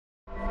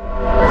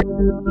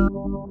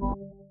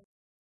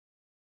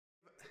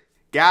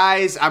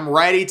Guys, I'm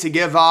ready to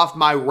give off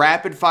my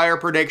rapid fire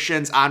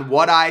predictions on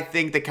what I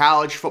think the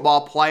College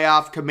Football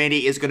Playoff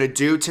Committee is going to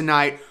do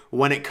tonight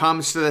when it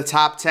comes to the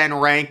top 10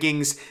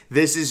 rankings.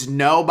 This is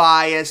no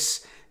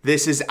bias.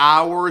 This is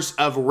hours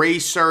of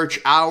research,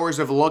 hours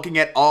of looking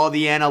at all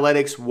the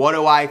analytics. What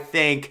do I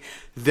think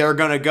they're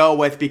going to go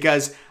with?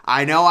 Because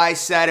I know I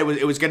said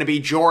it was going to be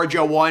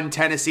Georgia 1,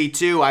 Tennessee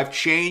 2. I've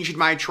changed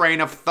my train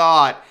of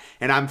thought.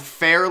 And I'm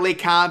fairly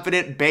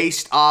confident,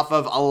 based off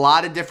of a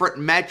lot of different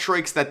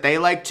metrics that they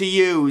like to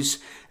use,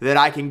 that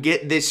I can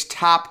get this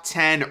top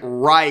 10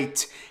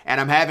 right. And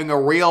I'm having a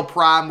real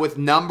problem with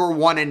number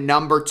 1 and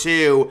number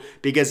 2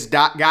 because,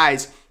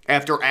 guys,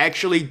 after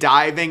actually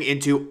diving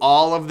into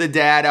all of the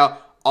data,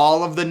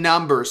 all of the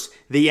numbers,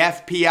 the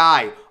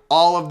FPI,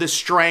 all of the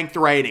strength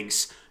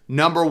ratings,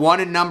 number 1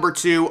 and number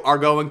 2 are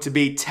going to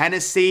be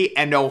Tennessee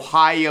and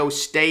Ohio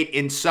State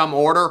in some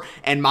order.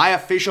 And my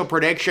official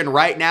prediction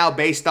right now,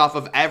 based off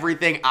of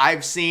everything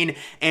I've seen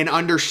and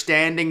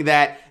understanding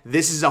that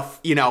this is a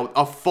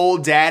full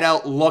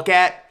data look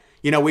at,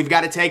 we've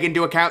got to take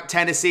into account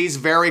Tennessee's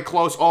very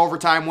close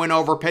overtime win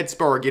over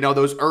Pittsburgh,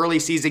 those early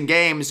season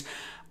games.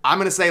 I'm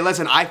going to say,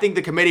 listen, I think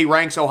the committee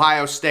ranks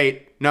Ohio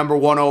State number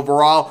 1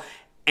 overall.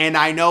 And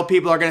I know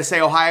people are going to say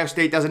Ohio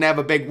State doesn't have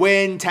a big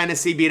win.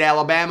 Tennessee beat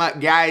Alabama.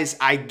 Guys,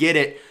 I get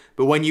it.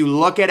 But when you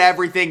look at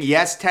everything,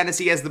 yes,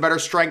 Tennessee has the better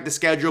strength of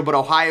schedule, but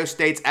Ohio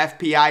State's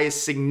FPI is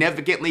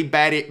significantly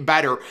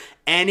better.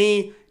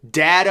 Any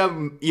data,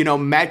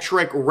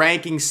 metric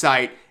ranking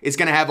site is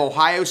going to have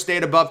Ohio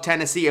State above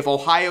Tennessee. If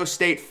Ohio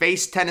State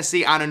faced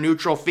Tennessee on a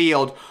neutral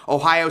field,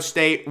 Ohio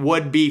State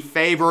would be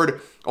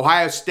favored.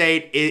 Ohio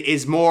State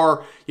is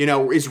more,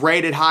 is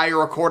rated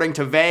higher according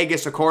to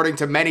Vegas, according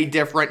to many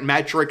different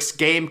metrics,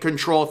 game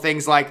control,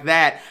 things like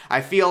that.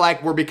 I feel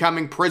like we're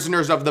becoming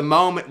prisoners of the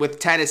moment with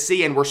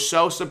Tennessee, and we're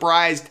so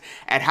surprised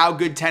at how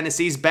good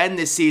Tennessee's been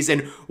this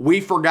season. We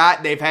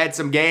forgot they've had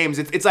some games.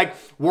 It's like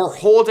we're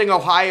holding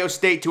Ohio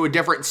State to a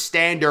different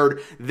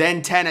standard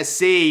than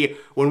Tennessee.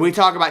 When we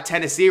talk about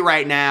Tennessee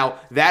right now,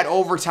 that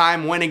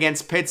overtime win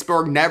against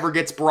Pittsburgh never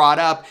gets brought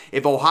up.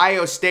 If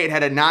Ohio State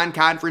had a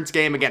non-conference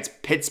game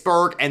against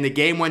Pittsburgh and the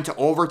game went to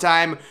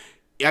overtime,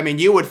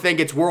 you would think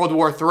it's World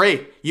War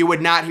III. You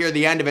would not hear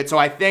the end of it. So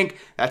I think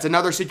that's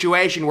another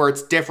situation where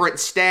it's different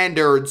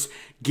standards.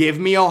 Give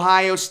me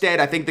Ohio State.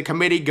 I think the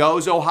committee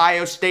goes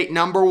Ohio State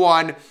number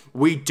 1.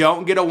 We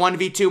don't get a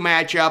 1v2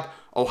 matchup.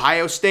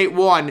 Ohio State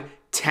 1.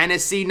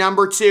 Tennessee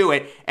number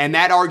 2, and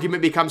that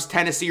argument becomes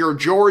Tennessee or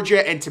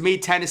Georgia, and to me,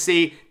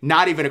 Tennessee,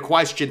 not even a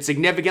question.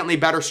 Significantly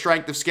better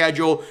strength of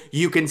schedule.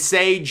 You can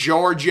say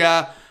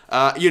Georgia,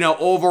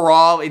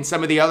 overall in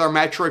some of the other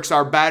metrics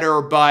are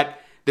better,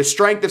 but the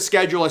strength of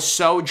schedule is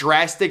so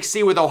drastic.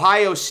 See, with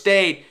Ohio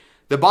State,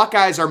 the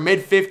Buckeyes are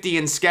mid-50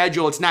 in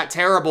schedule. It's not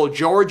terrible.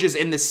 Georgia's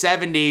in the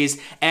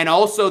 70s. And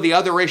also the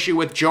other issue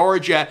with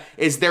Georgia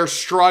is their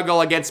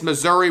struggle against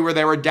Missouri, where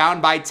they were down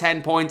by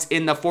 10 points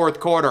in the fourth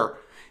quarter.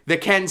 The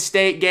Kent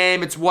State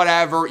game, it's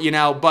whatever,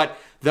 but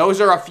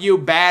those are a few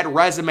bad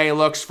resume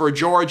looks for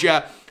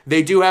Georgia.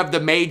 They do have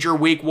the major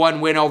week 1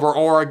 win over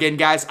Oregon.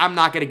 Guys, I'm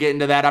not going to get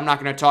into that. I'm not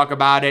going to talk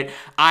about it.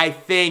 I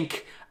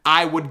think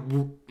I'm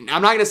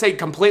not going to say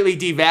completely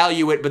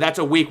devalue it, but that's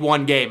a week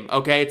 1 game,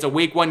 okay? It's a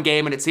week 1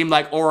 game, and it seemed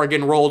like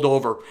Oregon rolled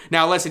over.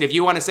 Now, listen, if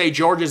you want to say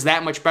Georgia's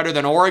that much better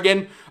than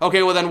Oregon,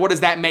 okay, well then what does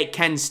that make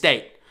Kent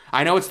State?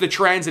 I know it's the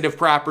transitive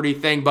property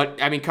thing, but,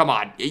 come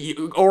on.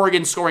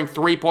 Oregon scoring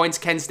 3 points,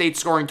 Kent State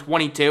scoring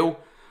 22.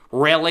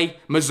 Really?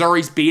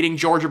 Missouri's beating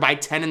Georgia by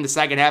 10 in the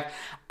second half.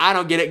 I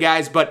don't get it,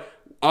 guys, but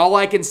all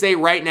I can say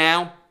right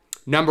now,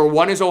 number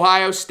 1 is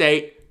Ohio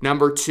State.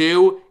 Number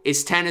 2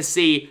 is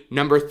Tennessee.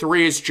 Number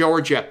 3 is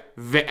Georgia.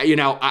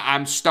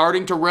 I'm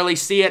starting to really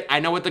see it.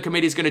 I know what the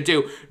committee's going to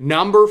do.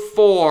 Number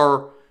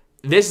 4,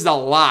 this is a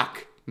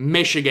lock,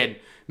 Michigan.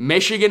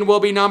 Michigan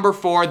will be number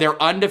 4.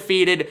 They're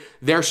undefeated.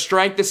 Their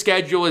strength of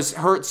schedule is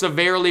hurt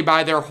severely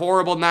by their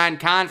horrible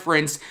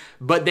non-conference,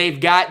 but they've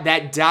got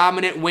that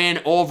dominant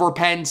win over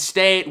Penn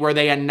State where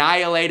they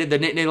annihilated the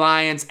Nittany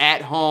Lions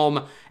at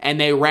home and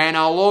they ran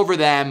all over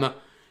them.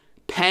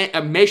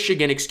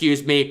 Michigan,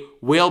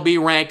 will be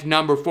ranked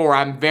number 4.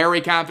 I'm very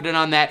confident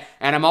on that,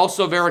 and I'm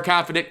also very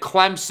confident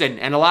Clemson,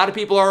 and a lot of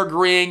people are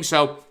agreeing,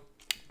 so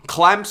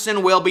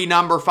Clemson will be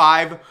number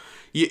 5.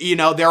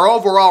 Their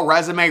overall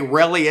resume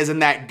really isn't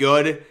that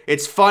good.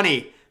 It's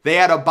funny. They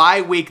had a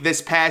bye week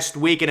this past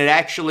week, and it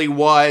actually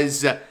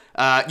was,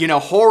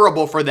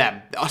 horrible for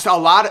them.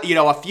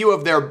 A few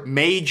of their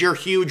major,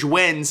 huge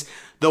wins,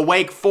 the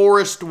Wake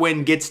Forest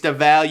win gets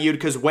devalued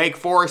because Wake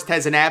Forest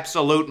has an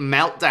absolute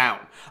meltdown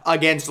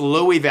against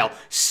Louisville.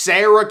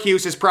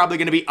 Syracuse is probably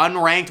going to be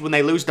unranked when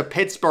they lose to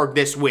Pittsburgh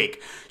this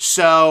week.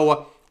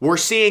 So we're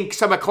seeing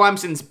some of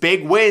Clemson's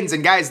big wins,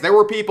 and guys, there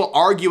were people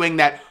arguing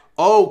that,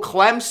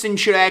 Clemson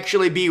should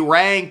actually be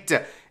ranked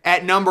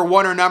at number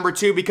 1 or number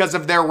 2 because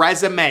of their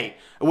resume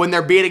when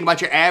they're beating a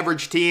bunch of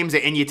average teams.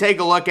 And you take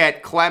a look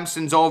at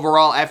Clemson's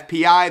overall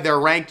FPI, they're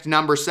ranked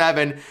number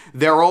 7.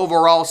 Their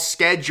overall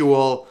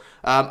schedule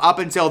up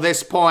until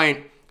this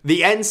point,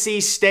 The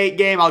NC State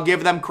game, I'll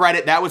give them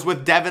credit. That was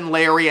with Devin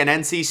Leary, and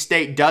NC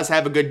State does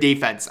have a good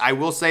defense. I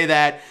will say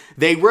that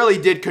they really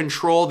did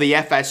control the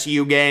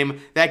FSU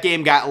game. That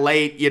game got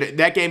late.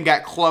 That game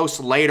got close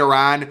later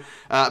on.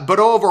 But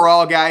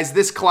overall, guys,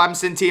 this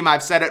Clemson team,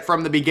 I've said it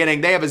from the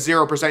beginning, they have a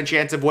 0%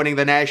 chance of winning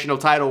the national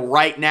title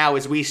right now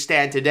as we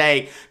stand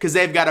today because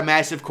they've got a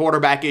massive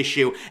quarterback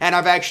issue. And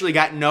I've actually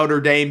got Notre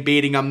Dame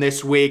beating them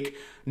this week.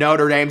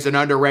 Notre Dame's an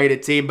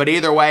underrated team, but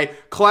either way,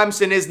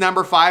 Clemson is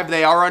number 5.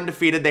 They are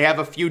undefeated. They have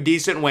a few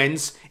decent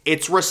wins.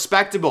 It's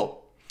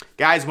respectable.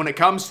 Guys, when it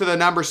comes to the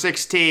number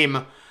 6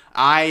 team,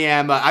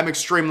 I'm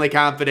extremely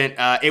confident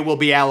it will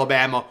be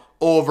Alabama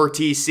over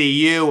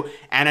TCU.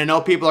 And I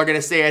know people are going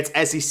to say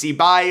it's SEC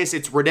bias,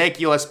 it's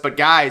ridiculous, but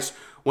guys,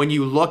 when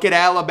you look at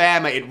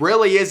Alabama, it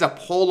really is a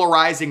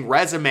polarizing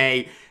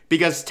resume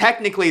because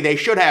technically they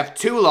should have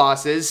 2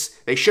 losses.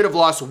 They should have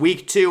lost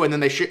week 2, and then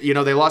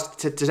they lost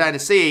to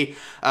Tennessee.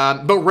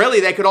 But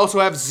really, they could also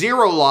have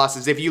 0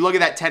 losses. If you look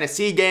at that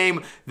Tennessee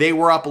game, they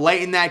were up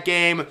late in that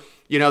game.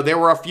 There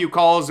were a few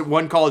calls.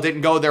 One call didn't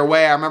go their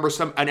way. I remember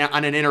on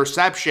an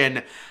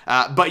interception.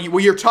 But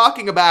when you're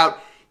talking about,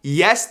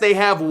 yes, they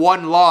have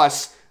 1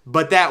 loss,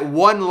 but that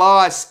 1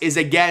 loss is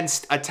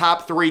against a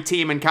top 3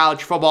 team in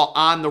college football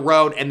on the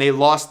road, and they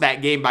lost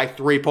that game by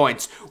 3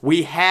 points.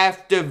 We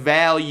have to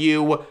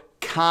value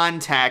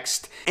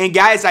context. And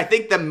guys, I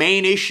think the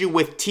main issue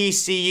with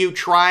TCU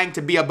trying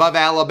to be above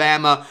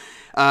Alabama,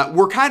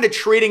 we're kind of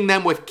treating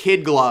them with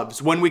kid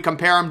gloves when we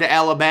compare them to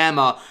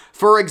Alabama.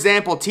 For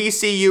example,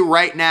 TCU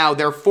right now,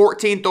 they're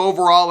 14th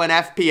overall in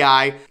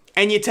FPI.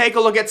 And you take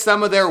a look at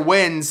some of their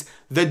wins,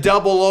 the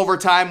double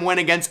overtime win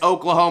against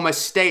Oklahoma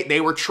State.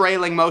 They were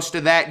trailing most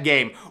of that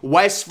game.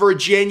 West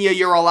Virginia,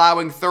 you're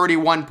allowing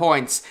 31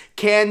 points.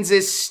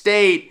 Kansas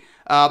State,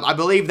 I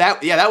believe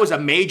that was a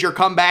major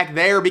comeback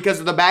there because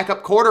of the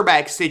backup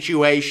quarterback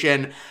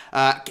situation.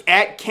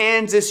 At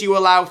Kansas, you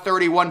allow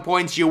 31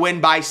 points. You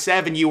win by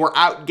 7. You were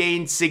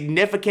outgained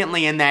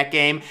significantly in that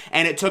game,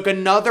 and it took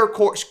another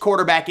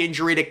quarterback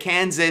injury to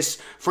Kansas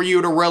for you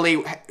to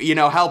really,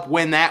 help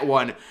win that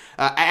one.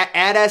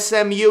 At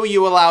SMU,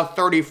 you allow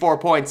 34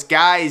 points.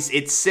 Guys,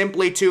 it's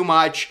simply too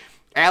much.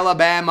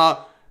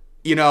 Alabama,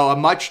 a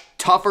much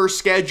tougher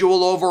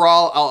schedule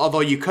overall,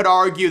 although you could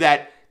argue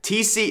that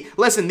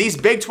listen, these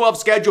Big 12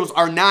 schedules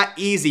are not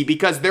easy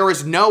because there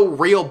is no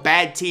real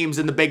bad teams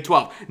in the Big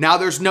 12. Now,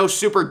 there's no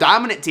super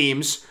dominant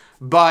teams,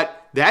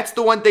 but that's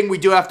the one thing we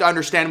do have to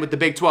understand with the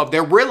Big 12.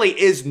 There really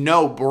is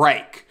no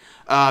break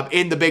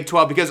in the Big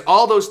 12 because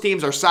all those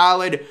teams are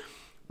solid,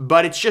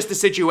 but it's just a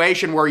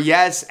situation where,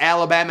 yes,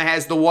 Alabama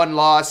has the 1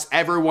 loss.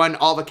 Everyone,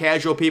 all the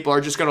casual people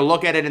are just going to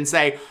look at it and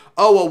say,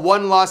 oh, a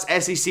 1-loss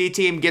SEC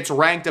team gets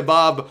ranked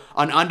above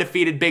an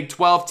undefeated Big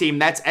 12 team.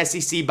 That's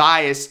SEC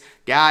bias.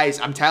 Guys,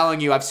 I'm telling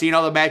you, I've seen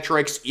all the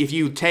metrics. If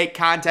you take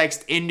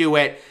context into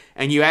it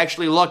and you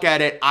actually look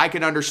at it, I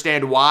can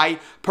understand why.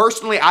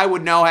 Personally, I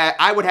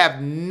would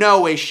have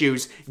no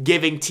issues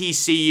giving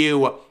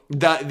TCU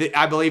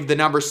I believe the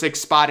number 6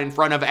 spot in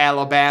front of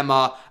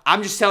Alabama.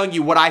 I'm just telling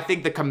you what I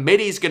think the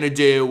committee's going to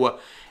do.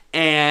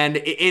 And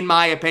in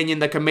my opinion,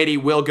 the committee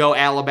will go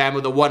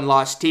Alabama, the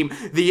 1-loss team.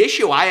 The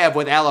issue I have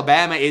with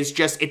Alabama is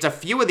just, it's a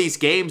few of these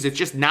games, it's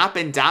just not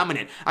been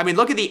dominant. I mean,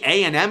 look at the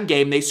A&M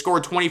game. They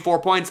scored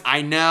 24 points.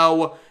 I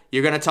know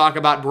you're going to talk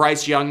about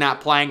Bryce Young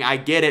not playing. I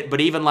get it.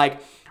 But even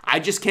I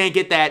just can't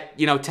get that,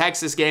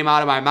 Texas game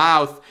out of my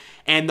mouth.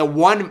 And the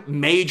one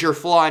major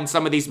flaw in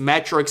some of these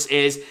metrics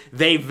is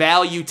they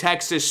value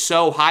Texas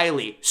so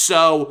highly.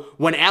 So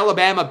when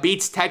Alabama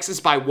beats Texas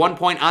by 1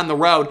 point on the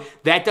road,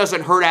 that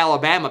doesn't hurt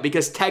Alabama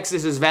because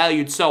Texas is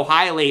valued so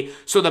highly.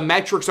 So the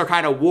metrics are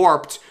kind of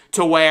warped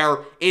to where,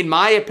 in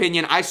my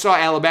opinion, I saw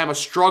Alabama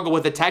struggle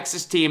with a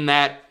Texas team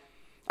that,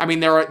 I mean,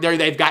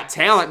 they've got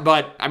talent,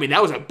 but, I mean,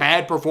 that was a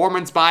bad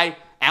performance by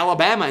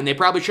Alabama, and they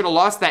probably should have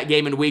lost that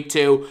game in week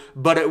 2,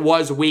 but it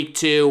was week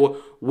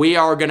 2. We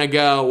are going to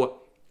go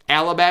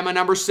Alabama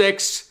number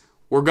 6.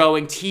 We're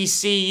going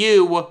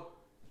TCU,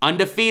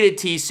 undefeated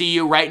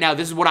TCU right now.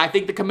 This is what I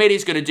think the committee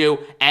is going to do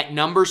at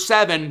number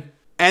 7.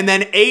 And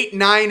then 8,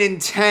 9,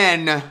 and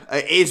 10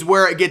 is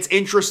where it gets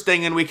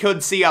interesting, and we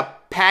could see a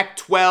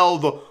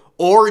Pac-12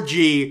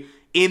 orgy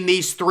in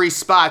these 3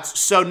 spots.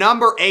 So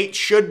number 8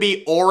 should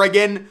be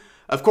Oregon.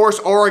 Of course,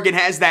 Oregon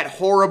has that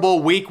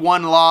horrible week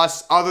 1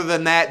 loss. Other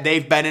than that,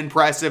 they've been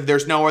impressive.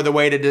 There's no other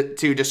way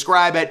to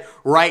describe it.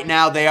 Right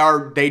now,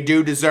 they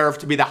do deserve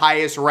to be the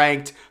highest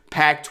ranked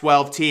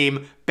Pac-12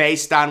 team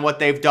based on what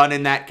they've done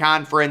in that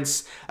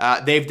conference.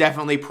 They've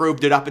definitely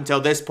proved it up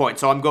until this point.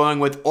 So I'm going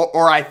with,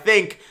 or I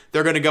think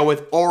they're going to go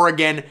with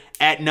Oregon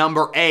at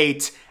number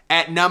 8.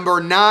 At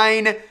number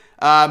 9,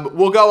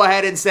 we'll go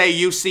ahead and say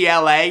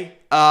UCLA.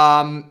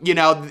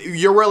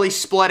 You're really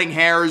splitting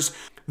hairs.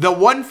 The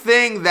one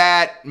thing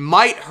that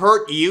might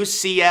hurt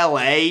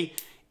UCLA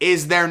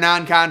is their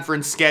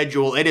non-conference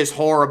schedule. It is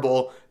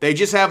horrible. They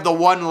just have the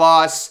 1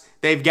 loss.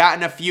 They've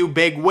gotten a few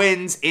big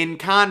wins in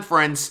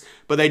conference,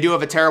 but they do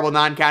have a terrible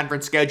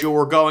non-conference schedule.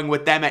 We're going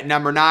with them at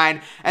number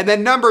 9. And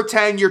then number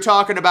 10, you're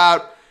talking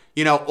about,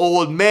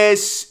 Ole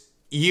Miss,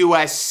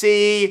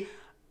 USC.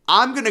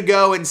 I'm going to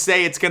go and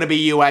say it's going to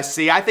be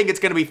USC. I think it's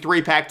going to be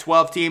 3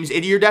 Pac-12 teams,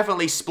 and you're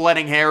definitely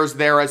splitting hairs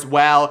there as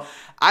well.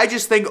 I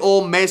just think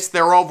Ole Miss,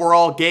 their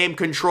overall game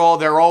control,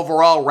 their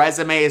overall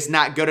resume is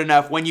not good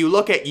enough. When you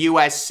look at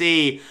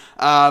USC,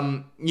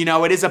 you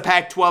know, it is a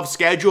Pac-12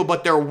 schedule,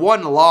 but their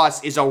one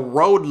loss is a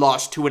road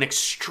loss to an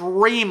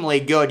extremely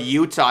good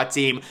Utah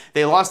team.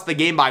 They lost the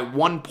game by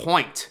 1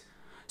 point.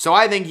 So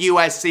I think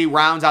USC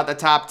rounds out the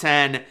top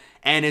 10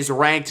 and is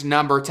ranked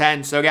number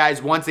 10. So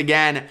guys, once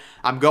again,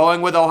 I'm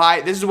going with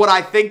Ohio. This is what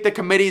I think the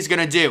committee is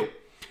going to do.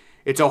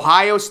 It's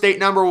Ohio State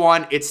number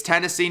 1. It's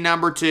Tennessee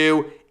number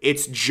 2.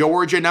 It's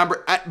Georgia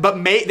number,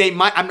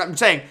 I'm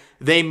saying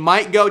they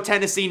might go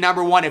Tennessee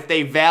number 1 if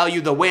they value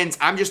the wins.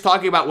 I'm just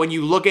talking about when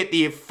you look at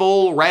the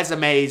full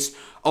resumes,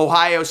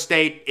 Ohio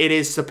State, it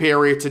is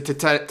superior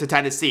to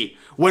Tennessee.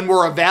 When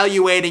we're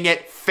evaluating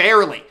it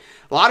fairly.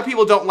 A lot of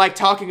people don't like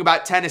talking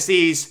about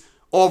Tennessee's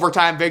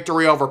overtime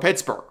victory over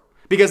Pittsburgh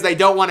because they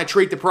don't want to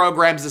treat the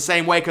programs the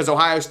same way because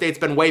Ohio State's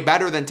been way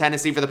better than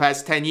Tennessee for the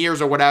past 10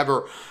 years or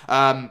whatever.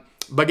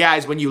 But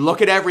guys, when you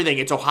look at everything,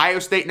 it's Ohio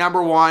State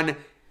number 1.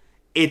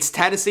 It's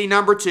Tennessee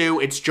number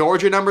 2. It's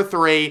Georgia number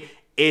 3.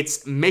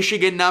 It's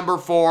Michigan number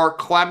 4.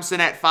 Clemson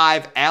at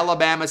 5.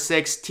 Alabama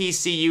 6.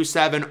 TCU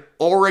 7.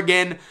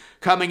 Oregon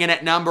coming in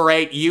at number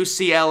 8.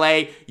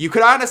 UCLA. You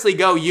could honestly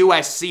go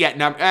USC at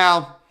number...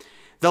 Well,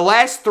 the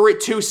last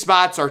 2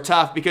 spots are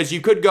tough because you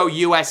could go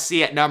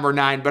USC at number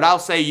 9, but I'll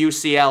say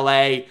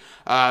UCLA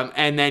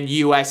and then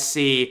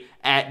USC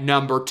at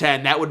number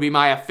 10. That would be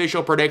my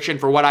official prediction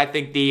for what I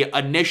think the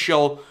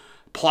initial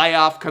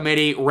playoff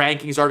committee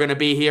rankings are going to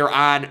be here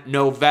on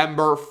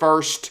November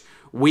 1st.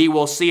 We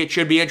will see. It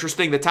should be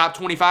interesting. The top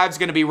 25 is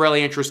going to be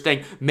really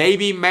interesting.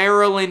 Maybe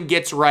Maryland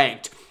gets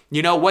ranked.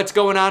 You know, what's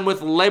going on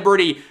with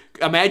Liberty?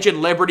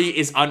 Imagine Liberty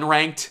is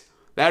unranked.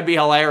 That'd be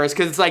hilarious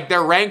because it's like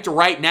they're ranked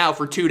right now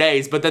for 2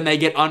 days, but then they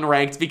get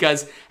unranked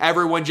because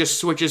everyone just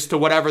switches to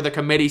whatever the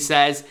committee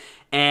says.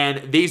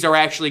 And these are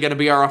actually going to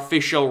be our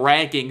official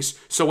rankings.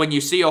 So when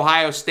you see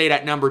Ohio State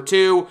at number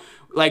 2,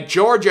 like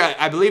Georgia,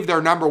 I believe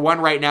they're number 1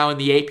 right now in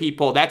the AP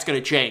poll. That's going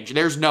to change.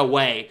 There's no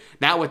way.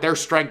 Not with their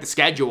strength of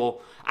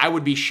schedule. I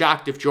would be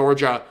shocked if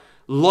Georgia,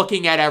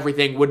 looking at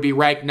everything, would be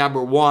ranked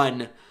number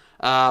 1.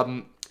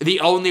 The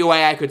only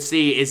way I could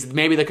see is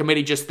maybe the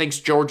committee just thinks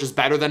Georgia's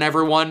better than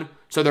everyone,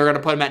 so they're going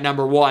to put them at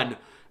number 1.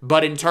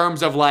 But in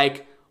terms of,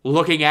 like,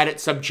 looking at it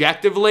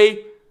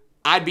subjectively,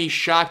 I'd be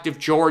shocked if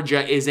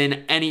Georgia is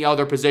in any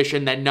other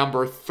position than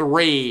number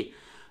 3.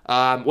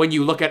 When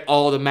you look at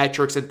all the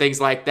metrics and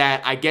things like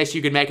that, I guess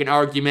you could make an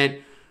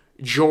argument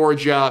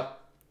Georgia,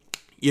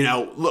 you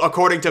know,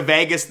 according to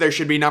Vegas, there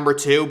should be number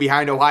 2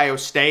 behind Ohio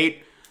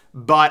State.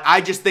 But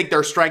I just think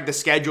their strength of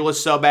schedule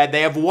is so bad.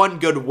 They have one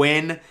good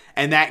win,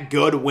 and that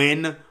good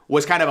win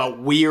was kind of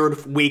a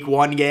weird week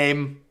 1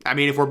 game. I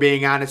mean, if we're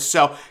being honest.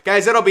 So,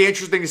 guys, it'll be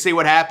interesting to see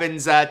what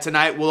happens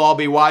tonight. We'll all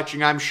be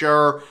watching, I'm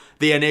sure,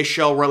 the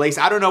initial release.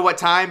 I don't know what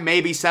time.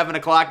 Maybe 7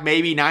 o'clock,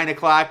 maybe 9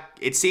 o'clock.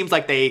 It seems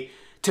like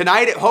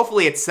tonight,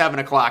 hopefully it's 7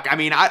 o'clock. I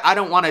mean, I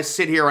don't want to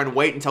sit here and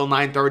wait until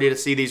 9:30 to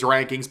see these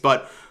rankings,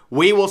 but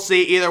we will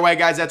see. Either way,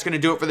 guys, that's going to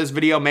do it for this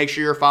video. Make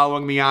sure you're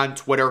following me on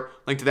Twitter.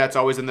 Link to that's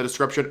always in the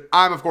description.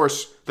 I'm, of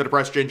course, the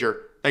Depressed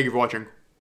Ginger. Thank you for watching.